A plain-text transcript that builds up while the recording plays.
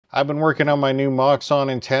I've been working on my new Moxon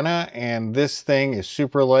antenna, and this thing is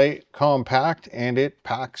super light, compact, and it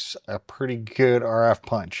packs a pretty good RF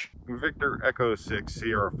punch. Victor Echo 6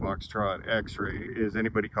 Sierra Foxtrot X-ray. Is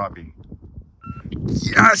anybody copy?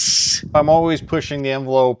 Yes! I'm always pushing the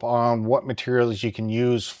envelope on what materials you can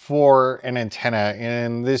use for an antenna,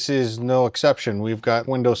 and this is no exception. We've got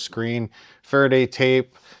window screen, Faraday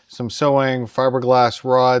tape, some sewing, fiberglass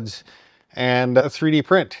rods, and a 3D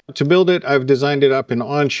print. To build it, I've designed it up in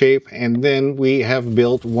on shape, and then we have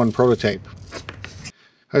built one prototype.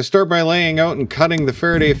 I start by laying out and cutting the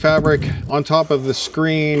Faraday fabric on top of the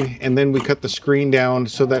screen, and then we cut the screen down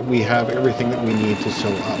so that we have everything that we need to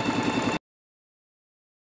sew up.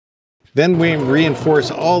 Then we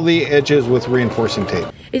reinforce all the edges with reinforcing tape.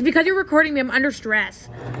 It's because you're recording me, I'm under stress.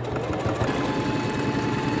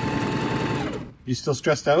 You still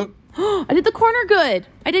stressed out? I did the corner good.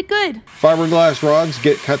 I did good. Fiberglass rods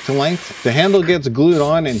get cut to length. The handle gets glued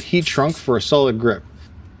on and heat shrunk for a solid grip.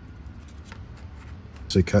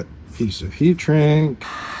 So I cut a piece of heat shrink.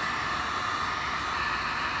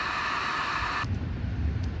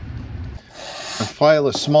 I file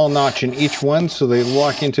a small notch in each one so they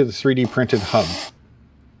lock into the 3D printed hub.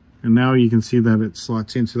 And now you can see that it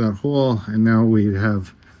slots into that hole, and now we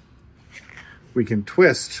can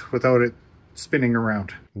twist without it spinning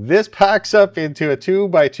around. This packs up into a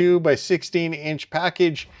 2x2 by 16 inch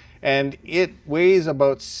package, and it weighs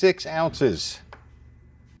about 6 ounces.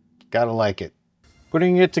 Gotta like it.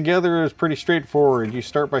 Putting it together is pretty straightforward. You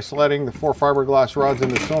start by sliding the 4 fiberglass rods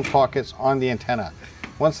into sewn pockets on the antenna.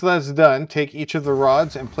 Once that's done, take each of the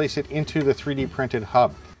rods and place it into the 3D printed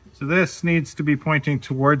hub. So this needs to be pointing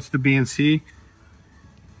towards the BNC.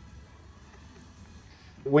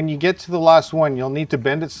 When you get to the last one, you'll need to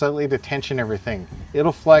bend it slightly to tension everything.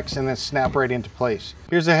 It'll flex and then snap right into place.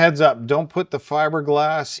 Here's a heads up, don't put the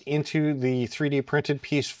fiberglass into the 3D printed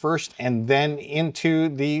piece first and then into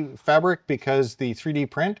the fabric, because the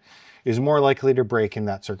 3D print is more likely to break in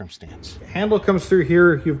that circumstance. The handle comes through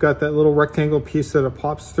here. You've got that little rectangle piece that it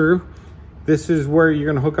pops through. This is where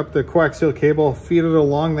you're gonna hook up the coaxial cable, feed it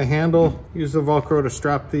along the handle, use the Velcro to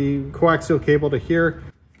strap the coaxial cable to here.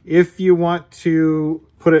 If you want to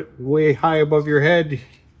put it way high above your head,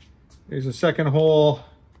 there's a second hole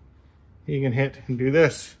you can hit and do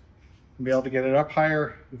this and be able to get it up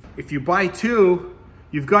higher. If you buy 2,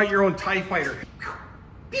 you've got your own TIE fighter.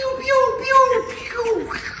 Pew, pew, pew,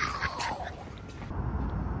 pew.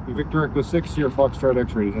 Victor Echo 6, your Foxtrot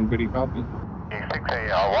X-ray. Is anybody copy?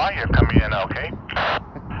 6ALY, you're coming in okay.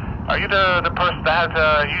 Are you the person that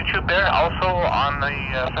has YouTube there also on the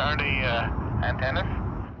Faraday antennas?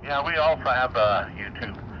 Yeah, we also have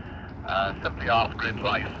YouTube. Simply Off-Grid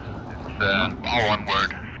Life. It's all one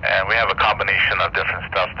word. And we have a combination of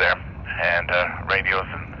different stuff there. And radios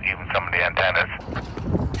and even some of the antennas.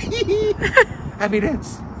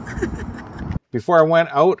 Evidence. Before I went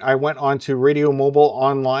out, I went onto Radio Mobile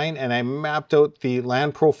online and I mapped out the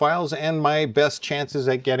land profiles and my best chances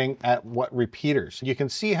at getting at what repeaters. You can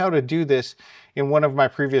see how to do this in one of my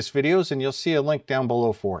previous videos, and you'll see a link down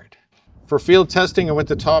below for it. For field testing, I went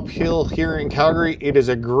to Top Hill here in Calgary. It is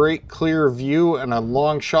a great clear view and a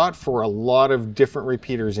long shot for a lot of different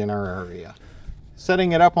repeaters in our area.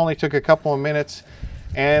 Setting it up only took a couple of minutes,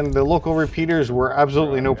 and the local repeaters were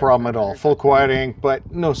absolutely no problem at all. Full quieting, but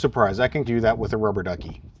no surprise, I can do that with a rubber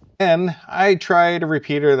ducky. Then I tried a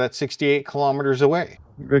repeater that's 68 kilometers away.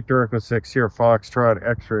 Victor Echo 6 here, Foxtrot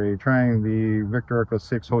X-ray, trying the Victor Echo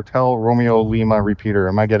 6 Hotel Romeo Lima repeater.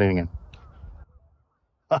 Am I getting it?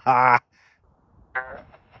 Haha.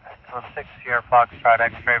 Echo 6 here, Foxtrot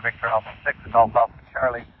X-ray, Victor Alpha 6, Golf Alpha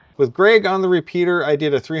Charlie. With Greg on the repeater, I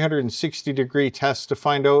did a 360-degree test to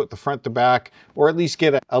find out the front to back, or at least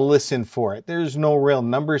get a listen for it. There's no real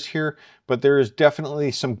numbers here, but there is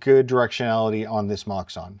definitely some good directionality on this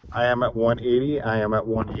Moxon. I am at 180, I am at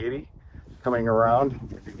 180, coming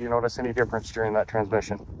around. Did you notice any difference during that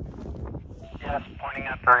transmission? Yes, pointing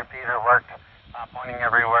at the repeater worked. Pointing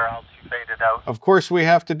everywhere else, you faded out. Of course, we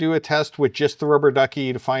have to do a test with just the rubber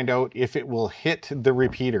ducky to find out if it will hit the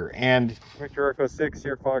repeater. And Victor Echo 6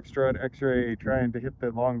 here, Foxtrot X-ray, trying to hit the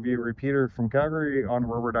Longview repeater from Calgary on a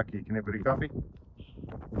rubber ducky. Can anybody copy?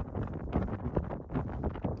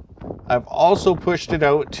 I've also pushed it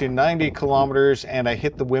out to 90 kilometers and I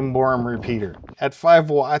hit the Wimborne repeater. At 5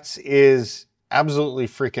 watts is absolutely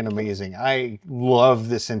freaking amazing. I love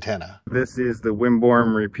this antenna. This is the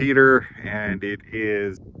Wimborne repeater, and it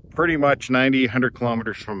is pretty much 100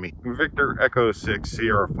 kilometers from me. Victor Echo 6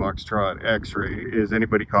 Sierra Foxtrot X-ray. Is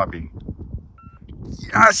anybody copy?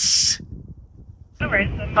 Yes! No worries.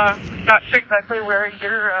 I'm not sure exactly where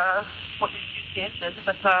your what your inches,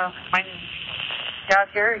 but mine Jazz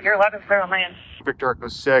here. You're loud and clear on my end. Victor Echo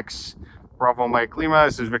 6, Bravo Mike Lima.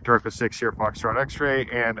 This is Victor Echo 6 here, Foxtrot X-Ray,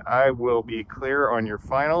 and I will be clear on your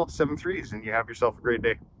final 7-3s, and you have yourself a great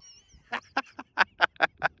day.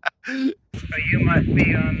 So you must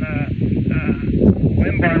be on the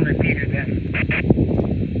Wimborne repeater then.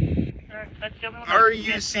 Are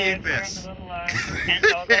you seeing this?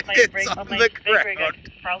 It's on the ground.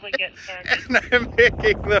 Probably get And I'm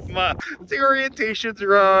picking them up. The orientation's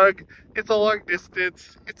wrong. It's a long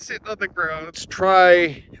distance. It's sitting on the ground. Let's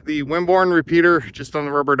try the Wimborne repeater just on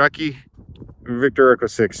the rubber ducky. Victor Echo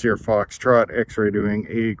 6 here, Foxtrot X-Ray, doing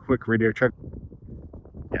a quick radio check.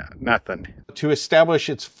 Yeah, nothing. To establish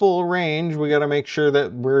its full range, we got to make sure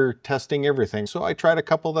that we're testing everything. So I tried a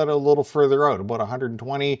couple that are a little further out, about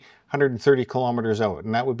 120, 130 kilometers out,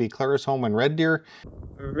 and that would be Clarisholm and Red Deer.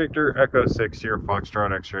 Victor Echo 6 here,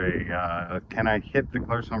 Foxtrot X-Ray. Can I hit the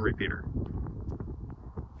Clarisholm repeater?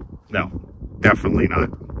 No, definitely not.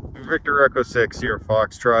 Victor Echo 6 here,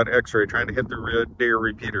 Foxtrot X-Ray, trying to hit the Red Deer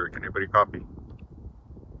repeater. Can anybody copy?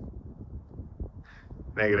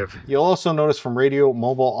 Negative. You'll also notice from Radio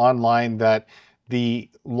Mobile Online that the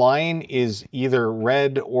line is either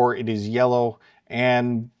red or it is yellow,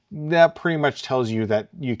 and that pretty much tells you that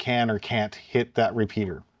you can or can't hit that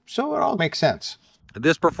repeater. So it all makes sense.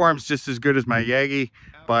 This performs just as good as my Yagi,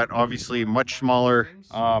 but obviously much smaller.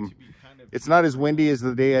 It's not as windy as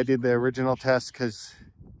the day I did the original test because,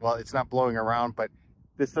 well, it's not blowing around, but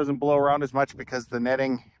this doesn't blow around as much because the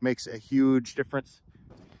netting makes a huge difference.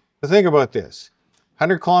 But think about this.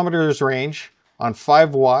 100 kilometers range on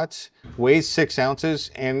 5 watts, weighs 6 ounces,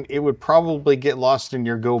 and it would probably get lost in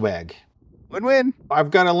your go bag. Win-win. I've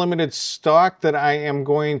got a limited stock that I am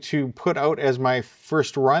going to put out as my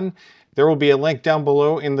first run. There will be a link down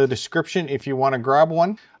below in the description if you want to grab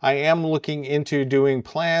one. I am looking into doing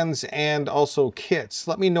plans and also kits.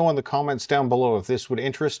 Let me know in the comments down below if this would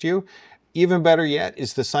interest you. Even better yet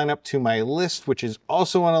is to sign up to my list, which is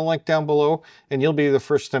also on a link down below, and you'll be the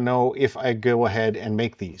first to know if I go ahead and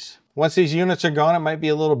make these. Once these units are gone, it might be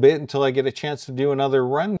a little bit until I get a chance to do another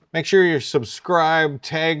run. Make sure you're subscribed,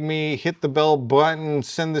 tag me, hit the bell button,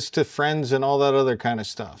 send this to friends, and all that other kind of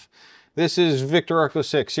stuff. This is Victor Echo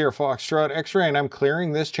 6 here, Foxtrot X-Ray, and I'm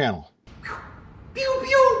clearing this channel. Pew,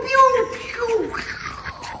 pew.